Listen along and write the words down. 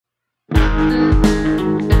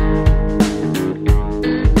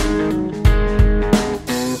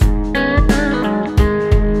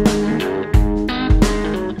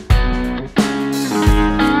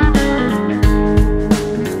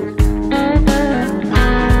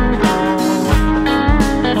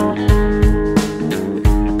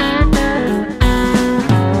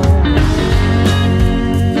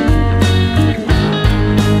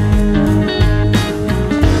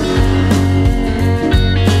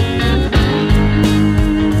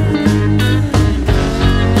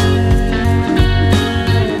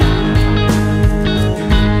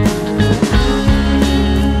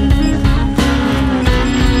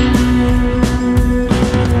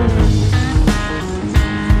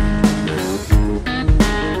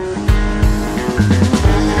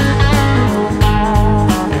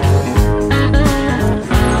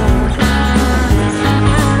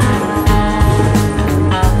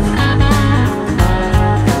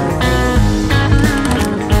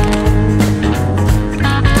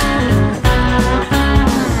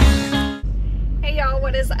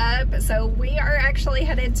So we are actually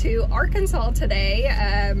headed to Arkansas today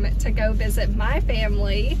to go visit my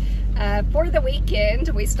family for the weekend.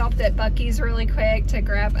 We stopped at Buc-ee's really quick to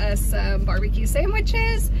grab us some barbecue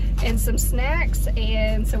sandwiches and some snacks,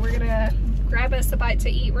 and so we're gonna grab us a bite to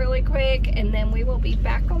eat really quick, and then we will be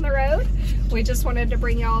back on the road. We just wanted to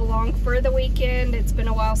bring y'all along for the weekend. It's been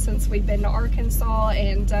a while since we've been to Arkansas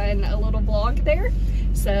and done a little vlog there,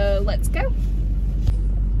 so let's go.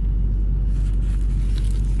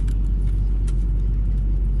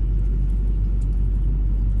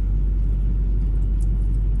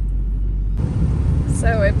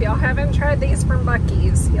 So if y'all haven't tried these from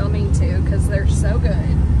Buc-ee's, y'all need to, because they're so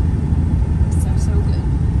good. So good.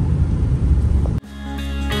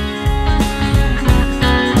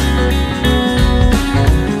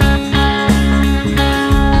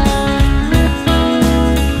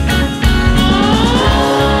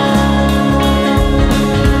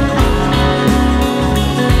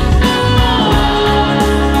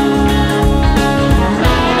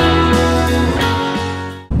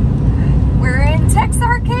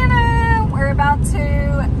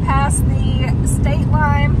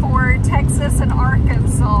 Texas and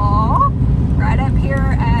Arkansas, right up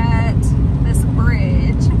here at this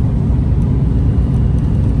bridge.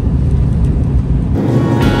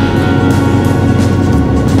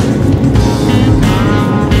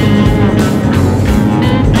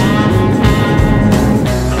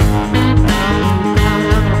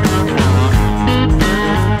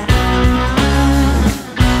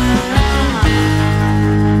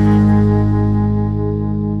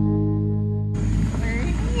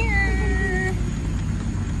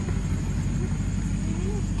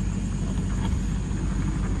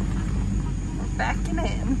 Backing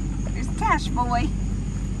in. There's Cash boy.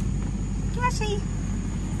 Cashy.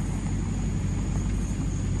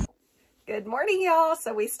 Good morning, y'all.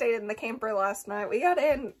 So we stayed in the camper last night. We got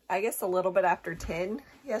in, I guess, a little bit after 10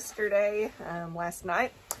 yesterday, last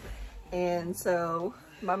night. And so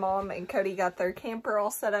my mom and Cody got their camper all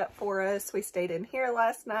set up for us. We stayed in here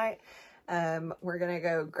last night. We're gonna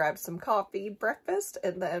go grab some coffee, breakfast,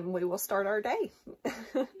 and then we will start our day.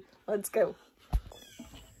 Let's go.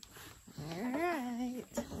 All right,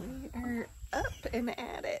 we are up and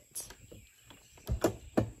at it.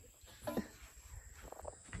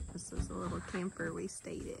 This is a little camper we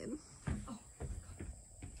stayed in.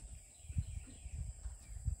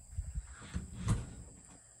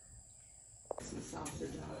 This is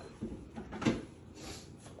sausage.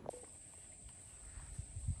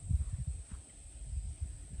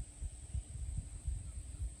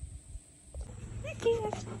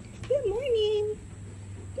 Good morning.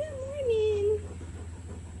 Good morning.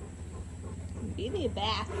 You need a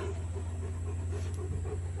bath.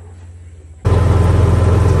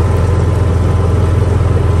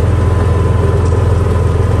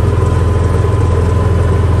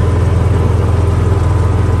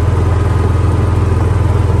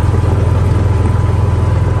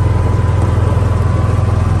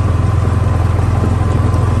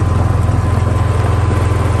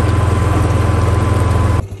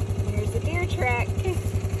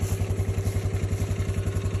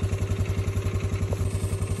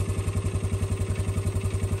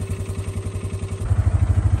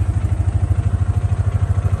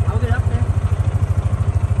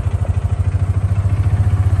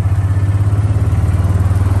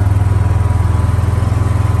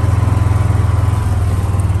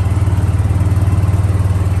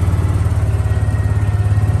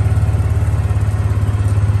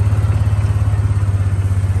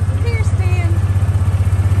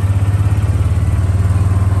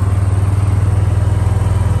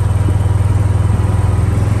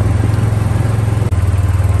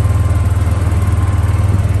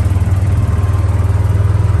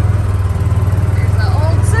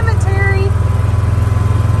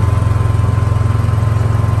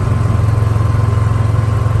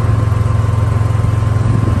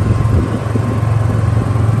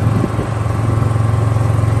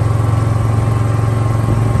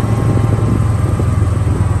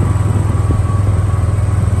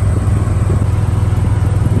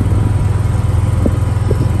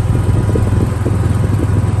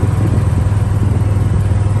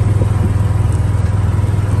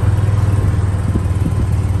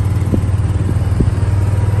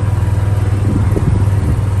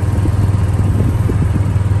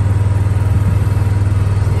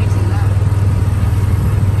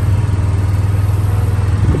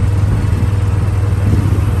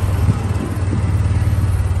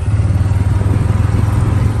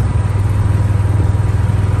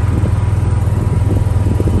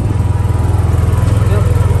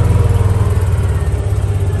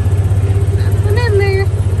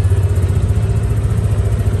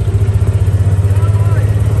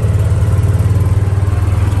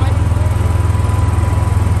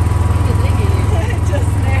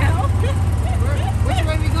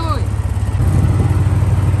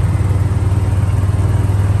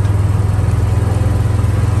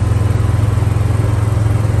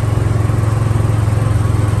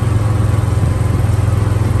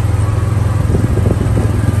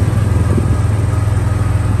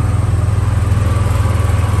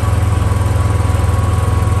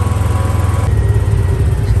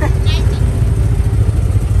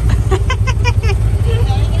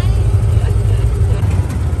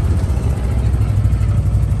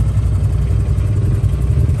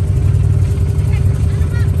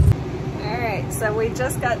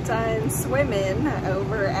 swimming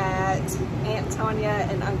over at Aunt Tanya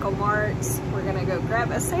and Uncle Mark's. We're gonna go grab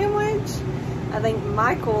a sandwich. I think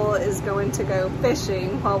Michael is going to go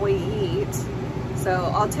fishing while we eat. So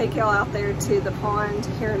I'll take y'all out there to the pond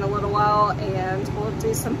here in a little while and we'll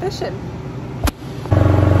do some fishing.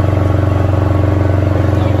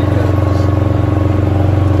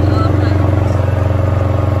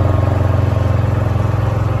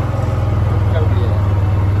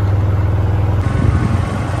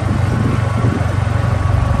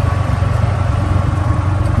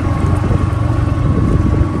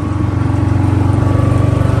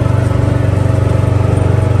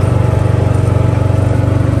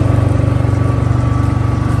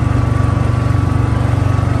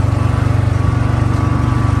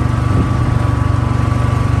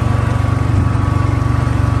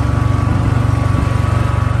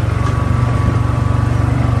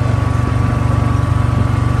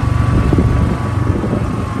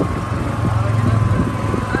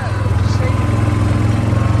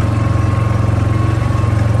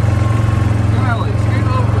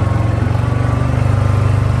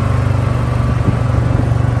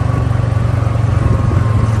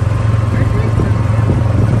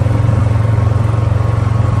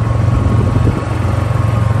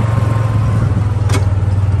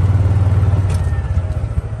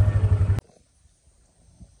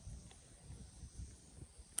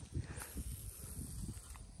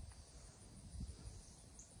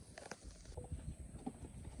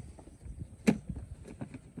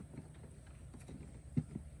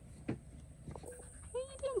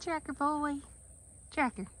 Tracker boy.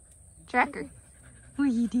 Tracker. Tracker. What are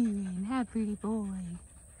you doing? Hi, pretty boy.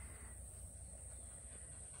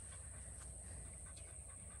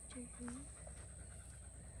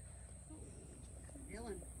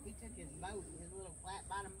 Dylan, he took his boat, his little flat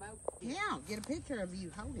bottom boat. Yeah, get a picture of you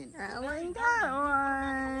holding it. I only got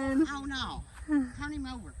one. Oh no. Turn him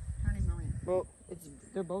over. Turn him around. Well,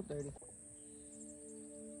 they're both dirty.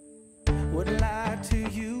 Wouldn't lie to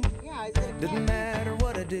you, Yeah, is it a doesn't cat? matter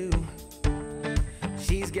what I do.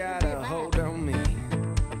 She's got a hold on me.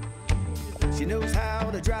 She knows how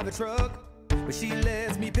to drive a truck, but she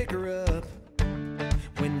lets me pick her up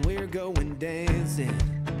when we're going dancing.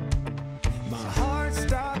 My heart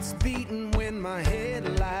stops beating when my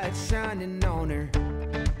headlights shining on her.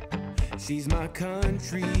 She's my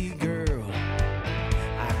country girl.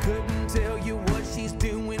 I couldn't tell you what she's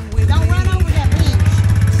doing with Don't me. run over that beach.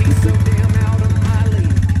 She's so damn out of my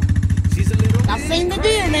league. She's a little I've seen the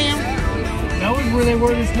deer now. That was where they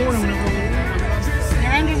were this morning.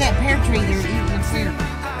 They're under that pear tree. They're eating the pear.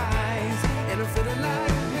 eyes, and I'm feeling like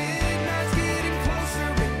midnight's getting closer,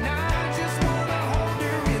 and I just wanna hold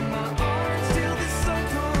her in my arms till the sun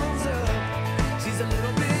comes up. She's a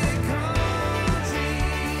little bit country.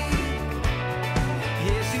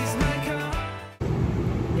 Yeah, she's my country.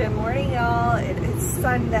 Good morning, y'all. It is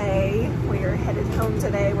Sunday. We are headed home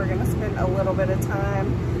today. We're gonna spend a little bit of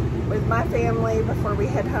time with my family before we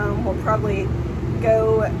head home. We'll probably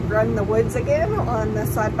go run the woods again on the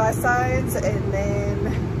side-by-sides and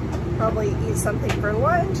then probably eat something for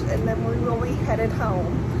lunch, and then we will be headed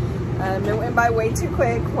home. It went by way too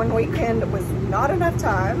quick. One weekend was not enough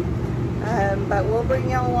time, but we'll bring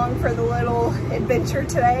y'all along for the little adventure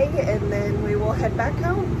today, and then we will head back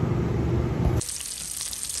home.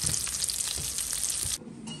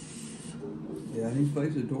 Yeah, and he's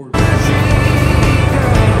facing towards.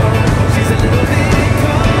 She's a little bit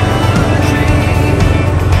country.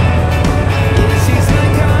 Yeah, she's my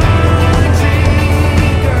country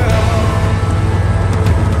girl.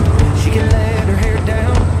 She can let her hair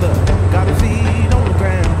down, but got her feet on the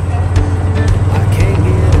ground. I can't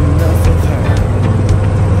get enough of her.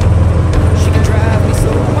 She can drive me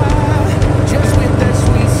so wild, just with that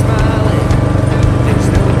sweet smiling. There's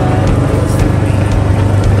nobody else for me.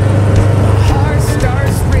 My heart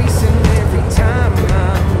starts racing every time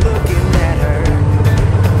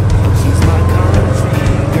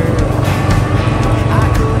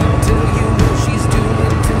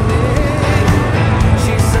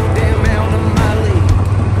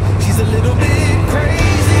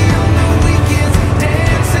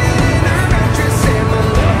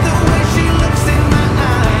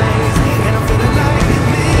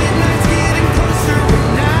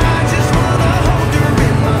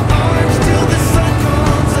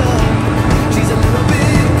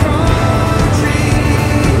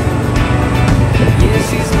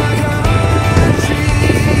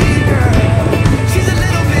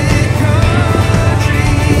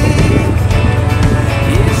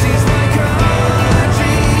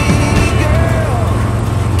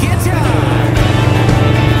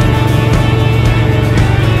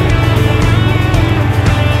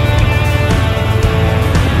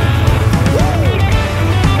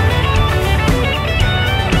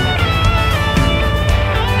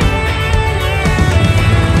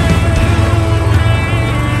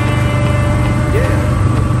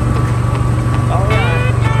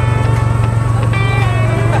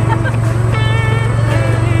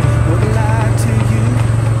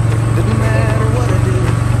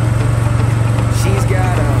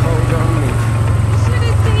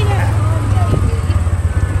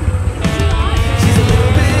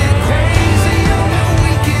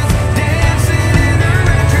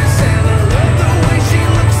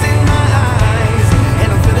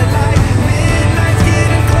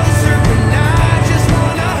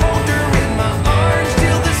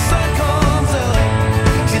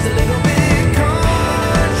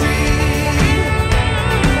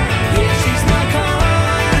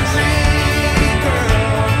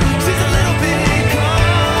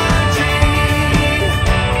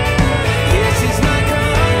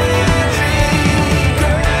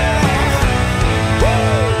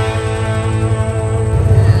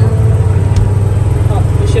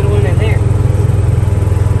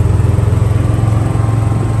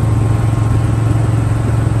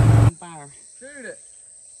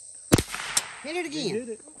Hit it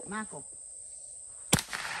again. Michael.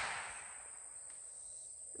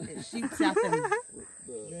 It shoots out them.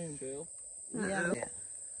 Jam shell. Yeah.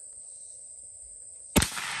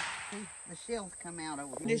 See, the shells come out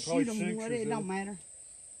over here. Just shoot them. It don't matter.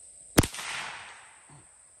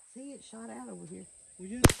 See, it shot out over here. Well,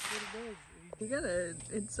 yeah, that's what it does. You gotta,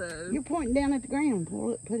 it's a... You're pointing down at the ground.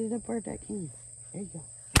 Pull it, put it up where that can. There you go.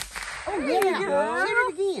 Oh, There yeah. you go. Shoot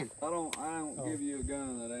it again. I don't give you a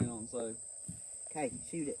gun that ain't on safe. Okay,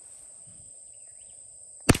 shoot it.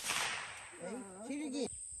 Okay, shoot it again.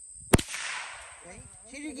 Okay,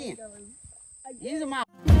 shoot it again. Use them all.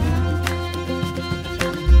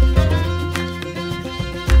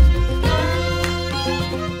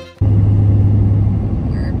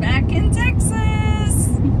 We're back in Texas.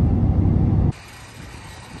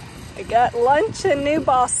 We got lunch in New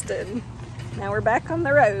Boston. Now we're back on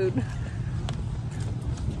the road.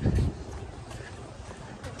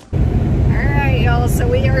 Alright y'all, so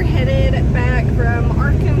we are headed back from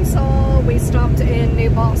Arkansas. We stopped in New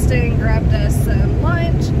Boston, grabbed us some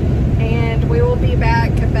lunch, and we will be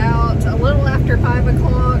back about a little after 5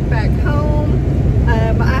 o'clock back home.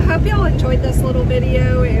 I hope y'all enjoyed this little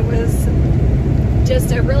video. It was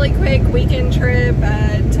just a really quick weekend trip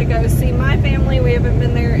to go see my family. We haven't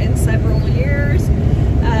been there in several years.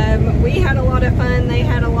 We had a lot of fun, they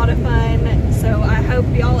had a lot of fun, so I hope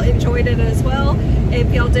y'all enjoyed it as well.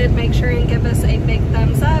 If y'all did, make sure and give us a big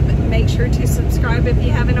thumbs up. Make sure to subscribe if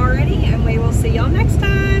you haven't already, and we will see y'all next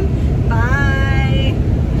time. Bye!